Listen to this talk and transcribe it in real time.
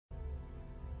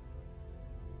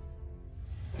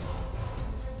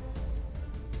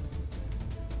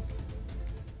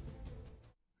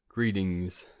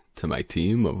Greetings to my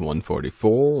team of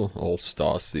 144, all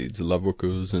Starseeds,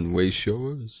 Lightworkers, and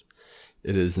Wayshowers.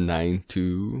 It is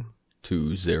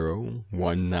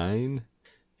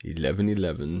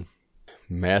 9220191111.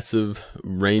 Massive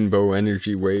rainbow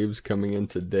energy waves coming in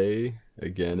today.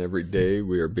 Again, every day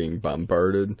we are being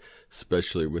bombarded,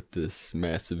 especially with this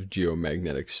massive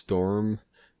geomagnetic storm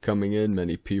coming in.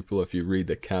 Many people, if you read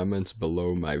the comments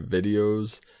below my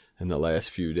videos in the last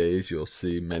few days, you'll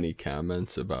see many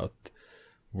comments about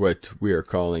what we are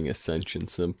calling Ascension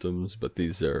symptoms, but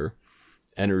these are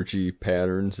energy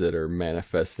patterns that are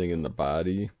manifesting in the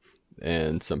body,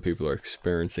 and some people are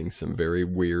experiencing some very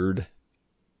weird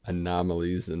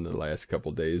anomalies in the last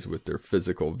couple days with their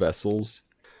physical vessels.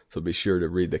 So be sure to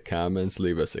read the comments,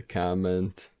 leave us a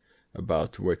comment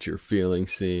about what you're feeling,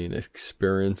 seeing,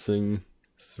 experiencing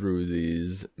through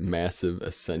these massive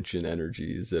ascension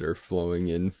energies that are flowing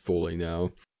in fully now,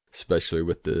 especially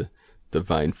with the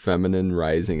divine feminine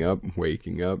rising up,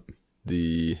 waking up.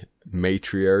 The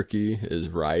matriarchy is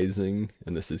rising,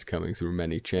 and this is coming through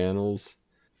many channels,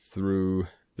 through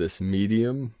this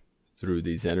medium, through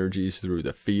these energies, through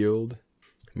the field.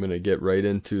 I'm going to get right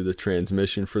into the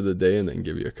transmission for the day and then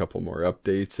give you a couple more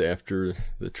updates after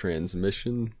the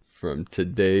transmission. From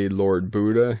today, Lord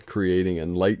Buddha, creating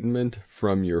enlightenment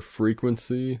from your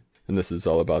frequency. And this is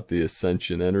all about the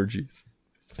ascension energies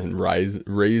and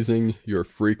raising your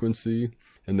frequency.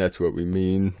 And that's what we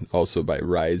mean also by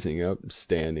rising up,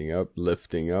 standing up,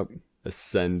 lifting up,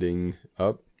 ascending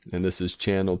up. And this is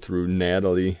channeled through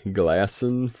Natalie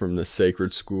Glasson from the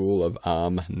Sacred School of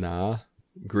Na.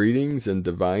 Greetings and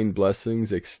divine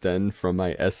blessings extend from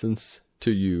my essence to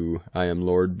you. I am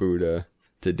Lord Buddha.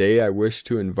 Today I wish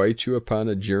to invite you upon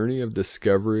a journey of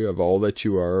discovery of all that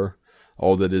you are,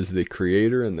 all that is the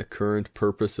creator and the current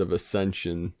purpose of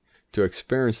ascension. To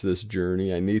experience this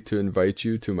journey, I need to invite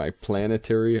you to my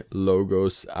planetary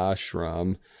Logos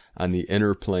ashram on the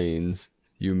inner planes.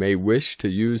 You may wish to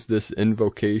use this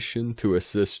invocation to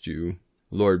assist you.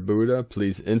 Lord Buddha,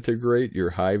 please integrate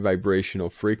your high vibrational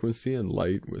frequency and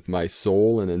light with my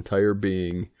soul and entire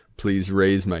being. Please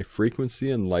raise my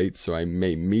frequency and light so I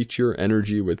may meet your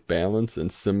energy with balance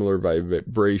and similar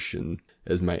vibration.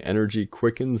 As my energy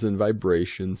quickens in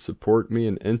vibration, support me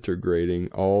in integrating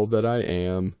all that I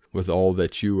am with all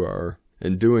that you are.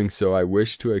 In doing so, I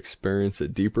wish to experience a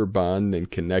deeper bond and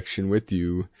connection with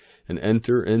you and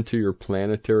enter into your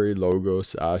planetary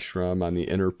Logos ashram on the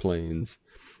inner planes.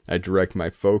 I direct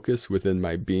my focus within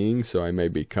my being so I may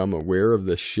become aware of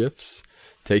the shifts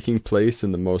taking place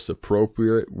in the most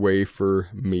appropriate way for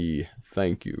me.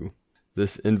 Thank you.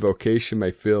 This invocation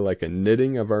may feel like a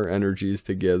knitting of our energies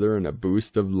together and a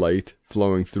boost of light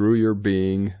flowing through your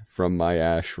being from my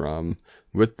ashram.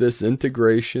 With this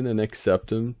integration and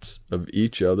acceptance of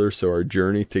each other so our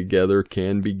journey together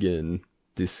can begin,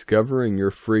 discovering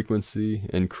your frequency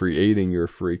and creating your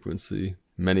frequency.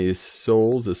 Many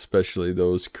souls, especially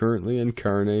those currently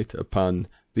incarnate upon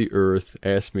the earth,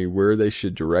 ask me where they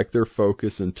should direct their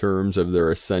focus in terms of their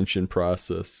ascension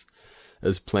process.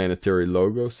 As planetary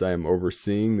Logos, I am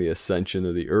overseeing the ascension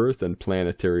of the earth and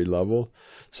planetary level,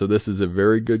 so this is a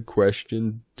very good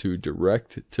question to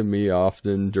direct to me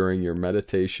often during your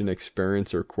meditation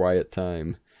experience or quiet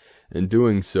time. In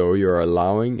doing so, you are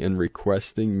allowing and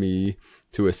requesting me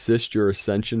to assist your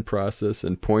ascension process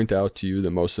and point out to you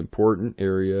the most important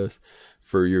areas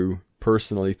for you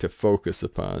personally to focus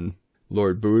upon.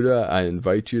 Lord Buddha, I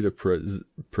invite you to be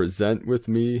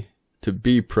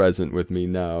present with me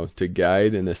now, to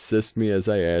guide and assist me as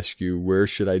I ask you, where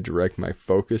should I direct my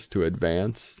focus to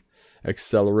advance,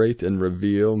 accelerate, and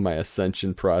reveal my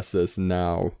ascension process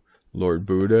now? Lord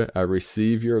Buddha, I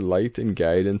receive your light and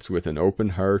guidance with an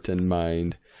open heart and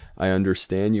mind. I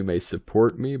understand you may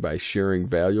support me by sharing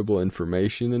valuable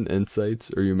information and insights,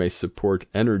 or you may support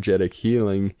energetic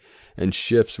healing and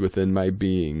shifts within my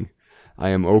being. I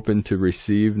am open to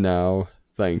receive now.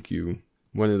 Thank you.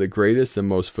 One of the greatest and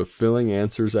most fulfilling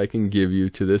answers I can give you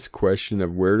to this question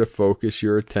of where to focus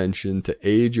your attention to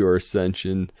aid your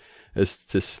ascension is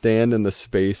to stand in the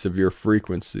space of your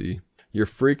frequency. Your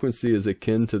frequency is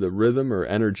akin to the rhythm or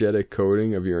energetic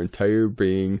coding of your entire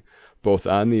being, both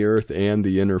on the earth and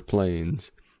the inner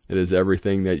planes. It is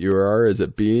everything that you are as a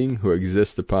being who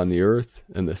exists upon the earth,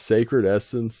 and the sacred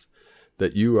essence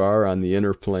that you are on the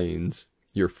inner planes.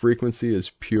 Your frequency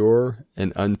is pure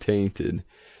and untainted.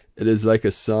 It is like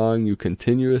a song you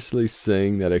continuously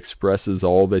sing that expresses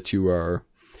all that you are,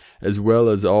 as well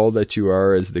as all that you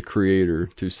are as the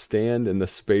Creator. To stand in the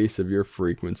space of your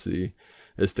frequency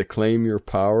is to claim your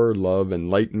power, love,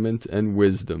 enlightenment, and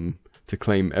wisdom, to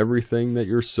claim everything that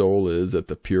your soul is at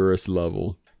the purest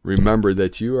level. Remember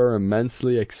that you are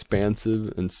immensely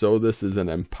expansive, and so this is an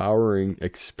empowering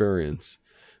experience.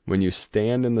 When you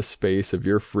stand in the space of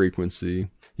your frequency,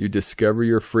 you discover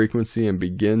your frequency and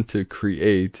begin to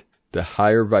create the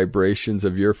higher vibrations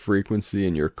of your frequency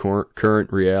in your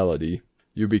current reality.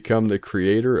 You become the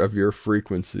creator of your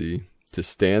frequency. To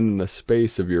stand in the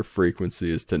space of your frequency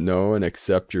is to know and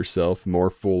accept yourself more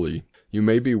fully. You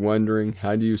may be wondering,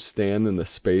 how do you stand in the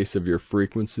space of your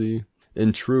frequency?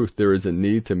 In truth, there is a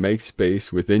need to make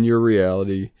space within your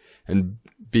reality and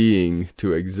being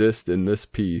to exist in this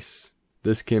peace.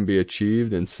 This can be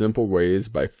achieved in simple ways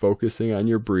by focusing on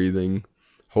your breathing,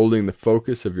 holding the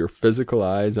focus of your physical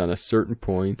eyes on a certain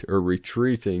point, or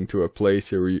retreating to a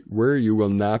place where you will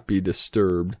not be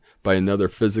disturbed by another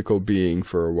physical being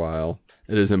for a while.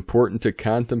 It is important to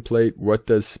contemplate, what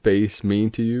does space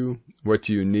mean to you? What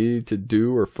do you need to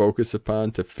do or focus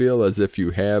upon to feel as if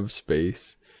you have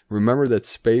space? Remember that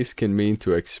space can mean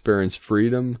to experience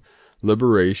freedom,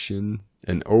 liberation,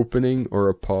 an opening or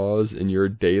a pause in your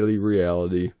daily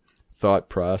reality, thought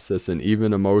process, and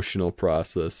even emotional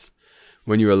process.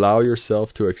 When you allow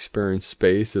yourself to experience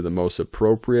space of the most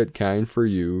appropriate kind for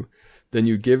you, then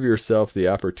you give yourself the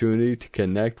opportunity to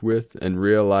connect with and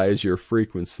realize your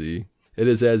frequency. It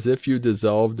is as if you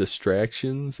dissolve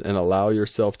distractions and allow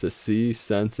yourself to see,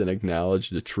 sense, and acknowledge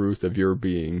the truth of your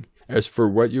being. As for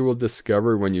what you will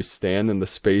discover when you stand in the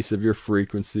space of your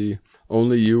frequency,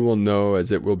 only you will know,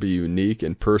 as it will be unique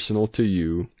and personal to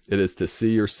you. It is to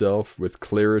see yourself with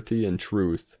clarity and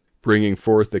truth, bringing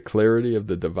forth the clarity of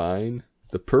the divine.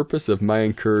 The purpose of my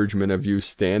encouragement of you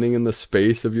standing in the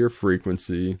space of your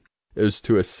frequency is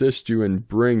to assist you in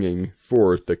bringing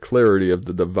forth the clarity of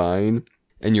the divine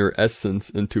and your essence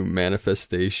into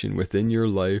manifestation within your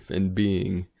life and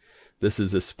being. This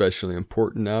is especially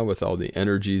important now with all the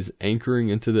energies anchoring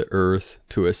into the earth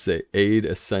to aid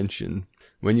ascension.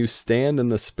 When you stand in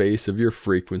the space of your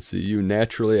frequency, you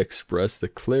naturally express the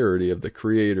clarity of the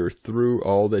Creator through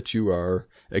all that you are,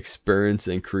 experience,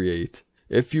 and create.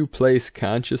 If you place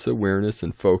conscious awareness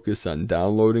and focus on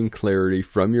downloading clarity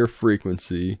from your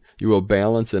frequency, you will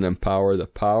balance and empower the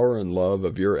power and love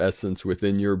of your essence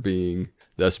within your being,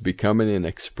 thus becoming an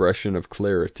expression of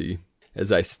clarity. As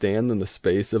I stand in the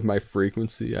space of my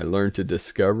frequency, I learn to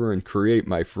discover and create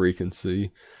my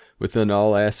frequency within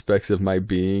all aspects of my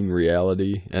being,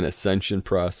 reality, and ascension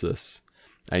process.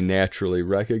 I naturally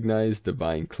recognize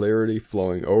divine clarity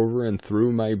flowing over and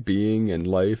through my being and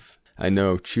life. I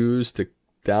now choose to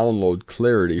download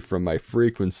clarity from my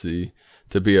frequency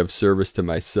to be of service to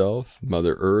myself,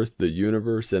 Mother Earth, the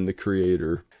universe, and the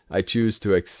Creator. I choose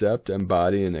to accept,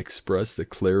 embody, and express the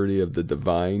clarity of the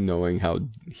divine, knowing how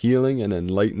healing and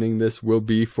enlightening this will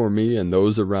be for me and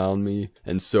those around me,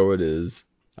 and so it is.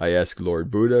 I ask Lord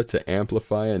Buddha to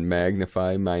amplify and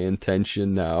magnify my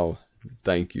intention now.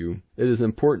 Thank you. It is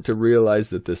important to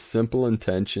realize that this simple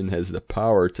intention has the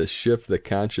power to shift the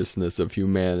consciousness of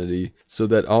humanity so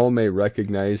that all may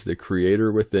recognize the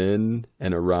Creator within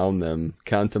and around them.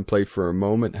 Contemplate for a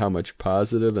moment how much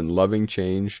positive and loving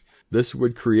change this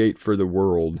would create for the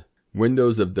world.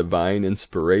 Windows of divine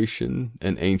inspiration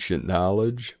and ancient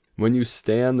knowledge. When you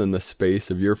stand in the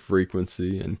space of your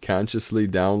frequency and consciously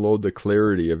download the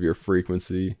clarity of your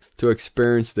frequency to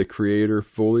experience the Creator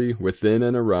fully within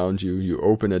and around you, you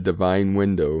open a divine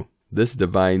window. This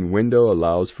divine window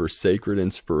allows for sacred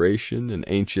inspiration and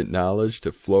ancient knowledge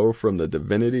to flow from the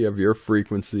divinity of your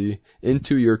frequency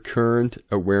into your current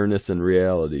awareness and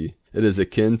reality. It is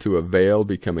akin to a veil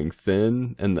becoming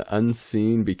thin and the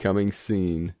unseen becoming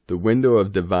seen. The window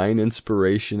of divine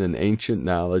inspiration and ancient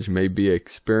knowledge may be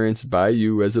experienced by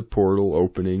you as a portal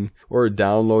opening or a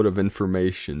download of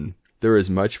information. There is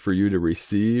much for you to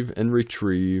receive and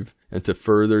retrieve, and to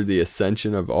further the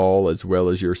ascension of all as well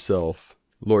as yourself.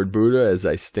 Lord Buddha, as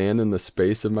I stand in the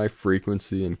space of my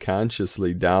frequency and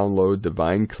consciously download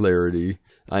divine clarity,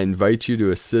 I invite you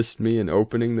to assist me in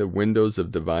opening the windows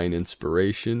of divine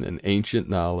inspiration and ancient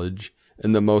knowledge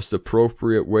in the most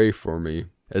appropriate way for me.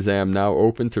 As I am now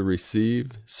open to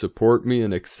receive, support me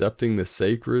in accepting the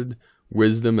sacred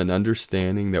wisdom and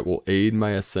understanding that will aid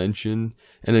my ascension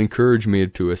and encourage me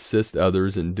to assist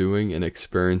others in doing and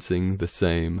experiencing the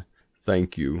same.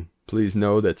 Thank you. Please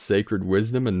know that sacred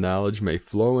wisdom and knowledge may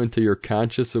flow into your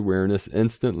conscious awareness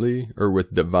instantly or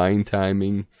with divine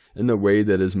timing in the way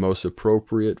that is most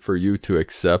appropriate for you to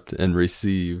accept and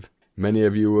receive. Many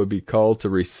of you will be called to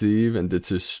receive and to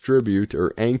distribute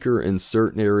or anchor in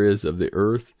certain areas of the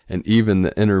earth and even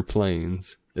the inner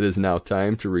planes. It is now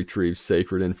time to retrieve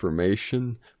sacred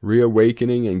information,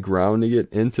 reawakening and grounding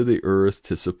it into the earth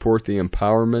to support the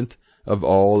empowerment of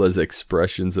all as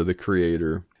expressions of the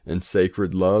Creator. and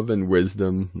sacred love and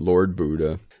wisdom, Lord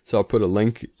Buddha. So I'll put a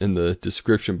link in the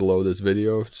description below this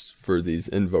video for these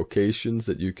invocations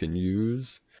that you can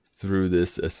use through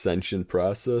this ascension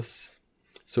process.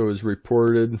 So it was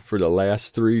reported for the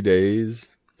last 3 days,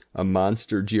 a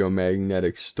monster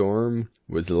geomagnetic storm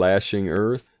was lashing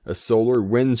Earth. A solar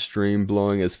wind stream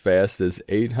blowing as fast as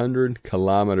 800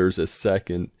 kilometers a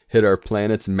second hit our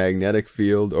planet's magnetic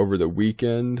field over the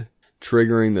weekend,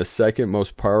 triggering the second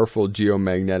most powerful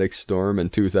geomagnetic storm in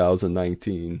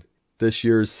 2019. This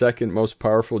year's second most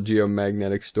powerful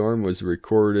geomagnetic storm was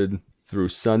recorded through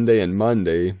Sunday and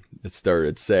Monday. It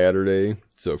started Saturday,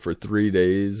 so for 3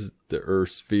 days the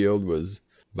Earth's field was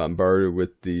bombarded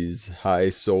with these high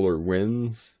solar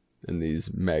winds and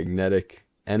these magnetic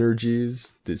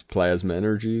energies, these plasma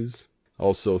energies.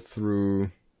 Also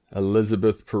through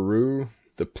Elizabeth, Peru,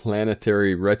 the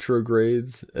planetary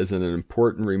retrogrades. As an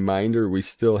important reminder, we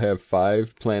still have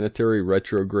 5 planetary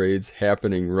retrogrades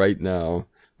happening right now,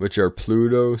 which are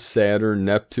Pluto, Saturn,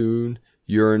 Neptune,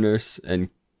 Uranus, and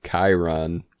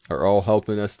Chiron, are all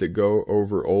helping us to go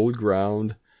over old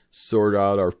ground, sort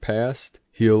out our past,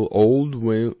 heal old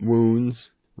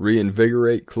wounds,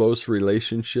 reinvigorate close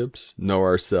relationships, know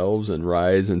ourselves, and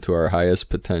rise into our highest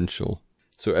potential.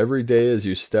 So every day as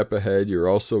you step ahead, you're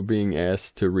also being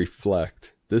asked to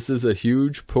reflect. This is a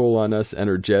huge pull on us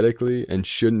energetically and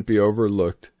shouldn't be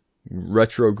overlooked.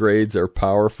 Retrogrades are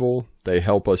powerful. They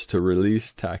help us to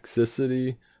release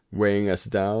toxicity, weighing us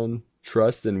down.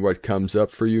 Trust in what comes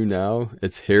up for you now.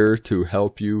 It's here to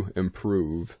help you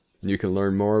improve. You can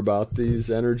learn more about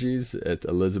these energies at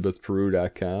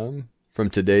elizabethperu.com. From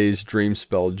today's Dream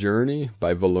Spell Journey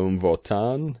by Volum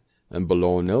Votan and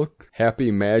Bolonilk,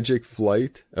 Happy Magic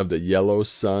Flight of the Yellow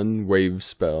Sun Wave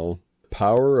Spell.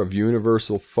 Power of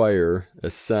universal fire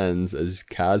ascends as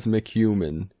cosmic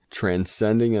human,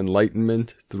 transcending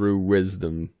enlightenment through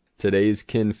wisdom. Today's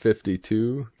Kin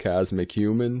 52, Cosmic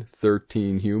Human,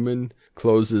 13 Human,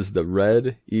 closes the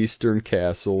Red Eastern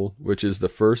Castle, which is the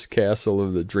first castle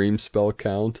of the Dream Spell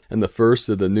count and the first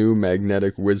of the new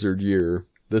Magnetic Wizard year.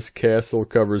 This castle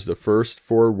covers the first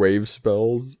 4 wave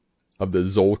spells of the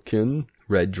Zolkin,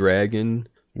 Red Dragon,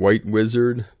 White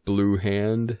Wizard, Blue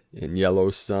Hand, and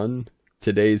Yellow Sun.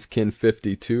 Today's Kin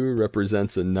 52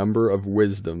 represents a number of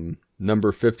wisdom.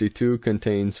 Number 52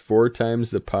 contains 4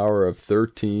 times the power of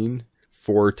 13,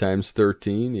 4 times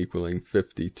 13 equaling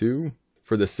 52.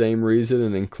 For the same reason,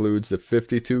 it includes the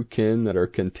 52 kin that are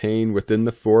contained within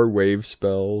the 4 wave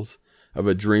spells of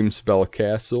a Dream Spell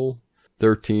Castle.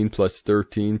 13 plus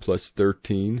 13 plus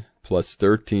 13 plus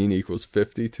 13 equals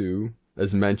 52.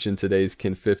 As mentioned, today's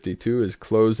Kin 52 is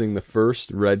closing the first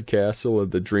red castle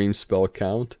of the Dream Spell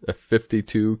count, a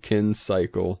 52 kin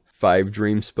cycle. 5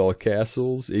 Dream Spell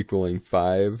Castles equaling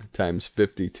 5 times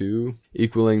 52,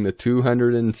 equaling the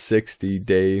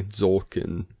 260-day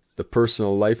Zolkin. The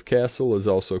Personal Life Castle is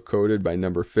also coded by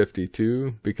number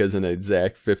 52 because an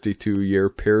exact 52-year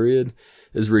period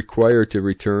is required to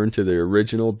return to the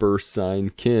original birth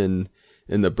sign kin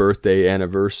in the birthday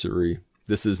anniversary.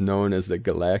 This is known as the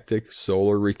Galactic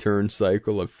Solar Return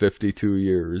Cycle of 52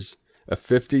 years. A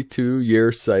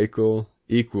 52-year cycle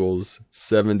equals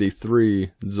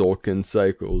 73 Zolkin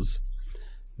cycles.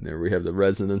 And there we have the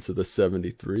resonance of the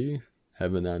 73,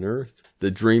 heaven on earth.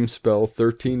 The Dream Spell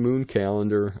 13 moon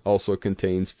calendar also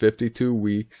contains 52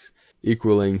 weeks,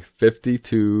 equaling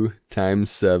 52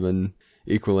 times 7,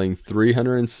 equaling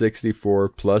 364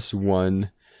 plus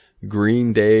 1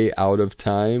 green day out of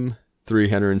time,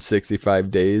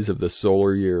 365 days of the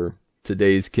solar year.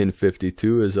 Today's Kin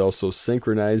 52 is also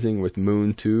synchronizing with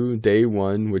Moon 2, Day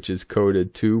 1, which is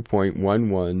coded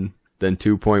 2.11, then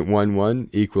 2.11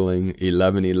 equaling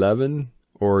 1111,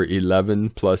 or 11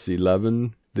 plus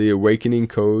 11. The awakening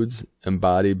codes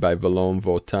embodied by Volum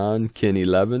Votan, Kin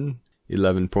 11,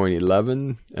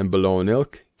 11.11, and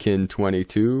Bolonilk, Kin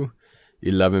 22,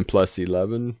 11 plus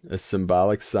 11, a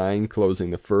symbolic sign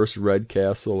closing the first red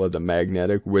castle of the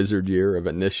Magnetic Wizard year of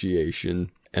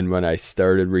initiation. And when I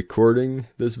started recording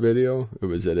this video, it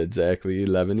was at exactly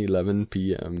 11:11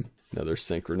 p.m. Another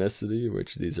synchronicity,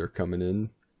 which these are coming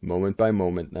in moment by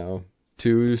moment now.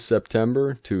 2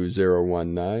 September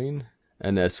 2019,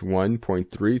 NS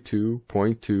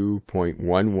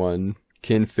 1.32.2.11,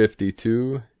 Kin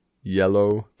 52,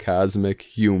 Yellow Cosmic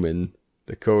Human.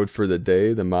 The code for the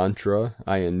day, the mantra,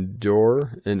 I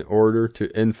endure in order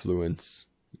to influence.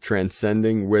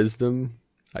 Transcending wisdom,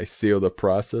 I seal the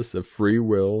process of free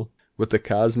will with the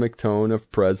cosmic tone of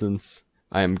presence.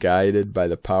 I am guided by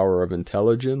the power of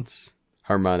intelligence.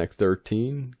 Harmonic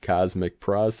 13, cosmic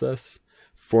process.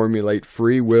 Formulate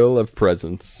free will of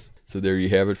presence. So there you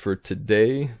have it for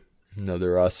today.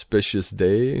 Another auspicious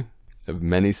day of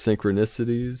many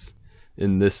synchronicities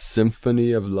in this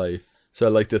symphony of life. So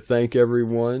I'd like to thank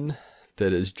everyone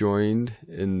that has joined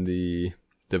in the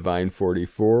Divine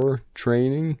 44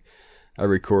 training. I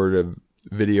recorded a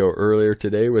video earlier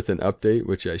today with an update,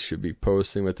 which I should be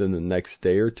posting within the next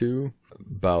day or two,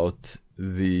 about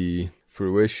the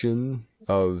fruition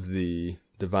of the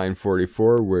Divine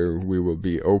 44, where we will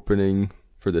be opening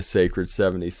for the Sacred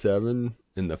 77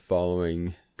 in the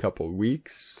following couple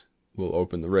weeks. We'll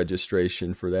open the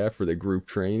registration for that, for the group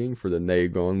training, for the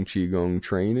Neigong Qigong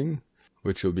training,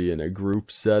 which will be in a group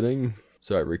setting.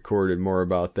 So I recorded more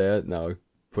about that, and I'll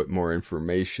put more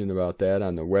information about that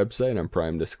on the website on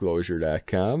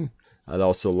primedisclosure.com. I'd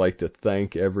also like to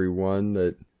thank everyone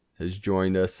that has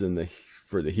joined us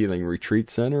for the Healing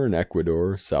Retreat Center in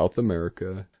Ecuador, South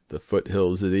America, the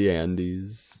foothills of the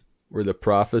Andes, where the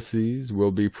prophecies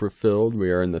will be fulfilled.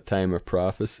 We are in the time of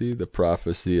prophecy, the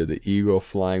prophecy of the eagle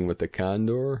flying with the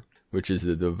condor, which is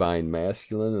the divine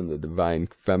masculine and the divine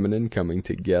feminine coming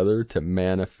together to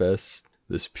manifest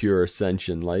this pure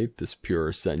ascension light, this pure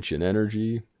ascension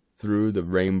energy through the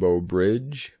rainbow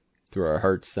bridge, through our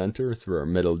heart center, through our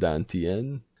middle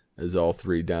dantian. As all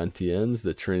three dantians,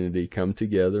 the Trinity, come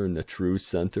together in the true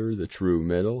center, the true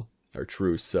middle, our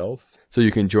true self. So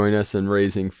you can join us in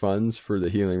raising funds for the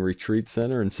Healing Retreat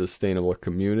Center and Sustainable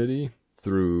Community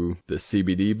through the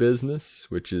CBD business,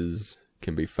 which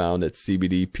can be found at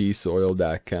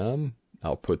cbdpeaceoil.com.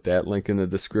 I'll put that link in the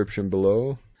description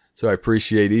below. So I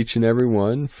appreciate each and every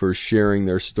one for sharing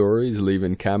their stories,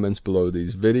 leaving comments below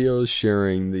these videos,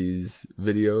 sharing these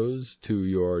videos to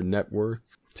your network,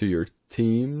 to your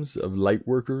teams of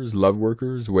lightworkers, love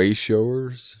workers, way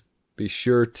showers. Be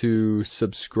sure to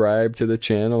subscribe to the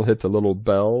channel. Hit the little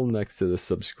bell next to the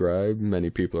subscribe. Many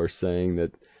people are saying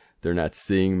that they're not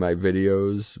seeing my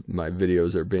videos. My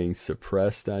videos are being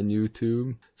suppressed on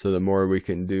YouTube. So the more we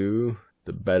can do,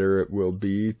 the better it will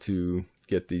be to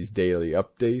get these daily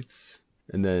updates.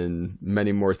 And then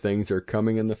many more things are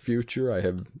coming in the future. I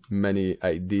have many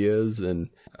ideas,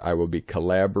 and I will be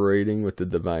collaborating with the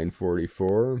Divine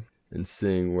 44 and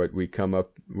seeing what we come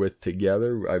up with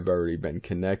together. I've already been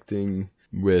connecting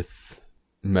with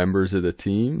members of the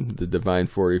team, the Divine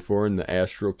 44 in the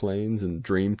astral planes and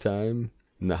Dreamtime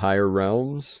in the higher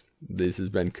realms. This has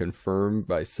been confirmed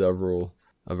by several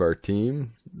of our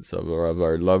team, several of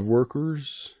our love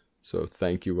workers. So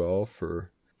thank you all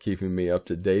for keeping me up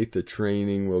to date. The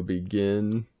training will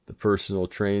begin. The personal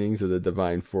trainings of the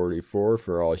Divine 44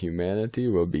 for all humanity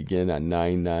will begin on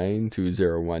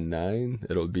 9/9/2019.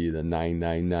 It'll be the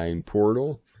 999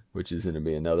 portal, which is going to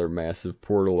be another massive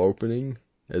portal opening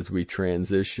as we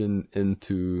transition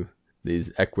into these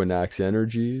equinox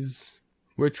energies,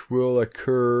 which will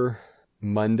occur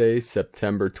Monday,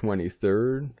 September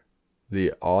 23rd,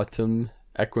 the autumn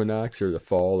equinox or the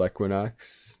fall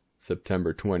equinox,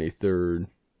 September 23rd.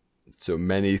 So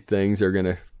many things are going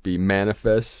to be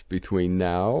manifest between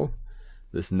now,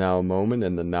 this now moment,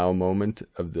 and the now moment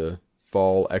of the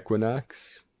fall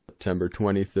equinox, September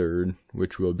 23rd,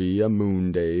 which will be a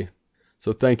moon day.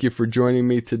 So thank you for joining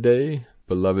me today,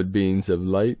 beloved beings of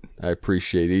light. I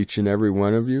appreciate each and every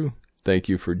one of you. Thank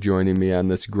you for joining me on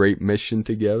this great mission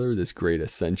together, this great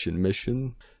ascension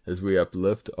mission, as we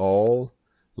uplift all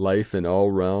life in all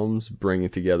realms, bringing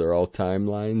together all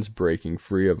timelines, breaking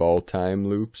free of all time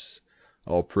loops,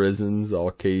 all prisons,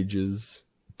 all cages,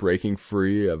 breaking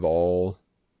free of all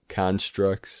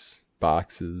constructs,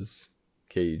 boxes,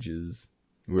 cages.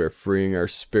 We are freeing our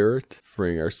spirit,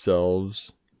 freeing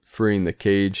ourselves, freeing the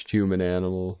caged human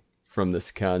animal from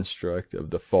this construct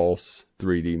of the false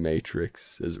 3D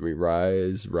matrix as we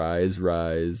rise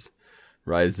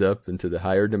up into the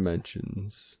higher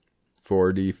dimensions,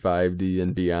 4D, 5D,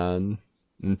 and beyond,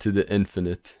 into the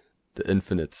infinite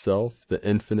self, the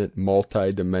infinite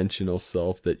multi-dimensional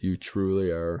self that you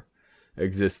truly are,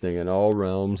 existing in all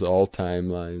realms, all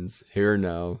timelines, here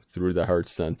now, through the heart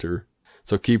center.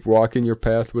 So keep walking your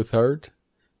path with heart,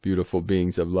 beautiful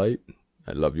beings of light.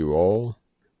 I love you all.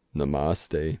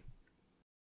 Namaste.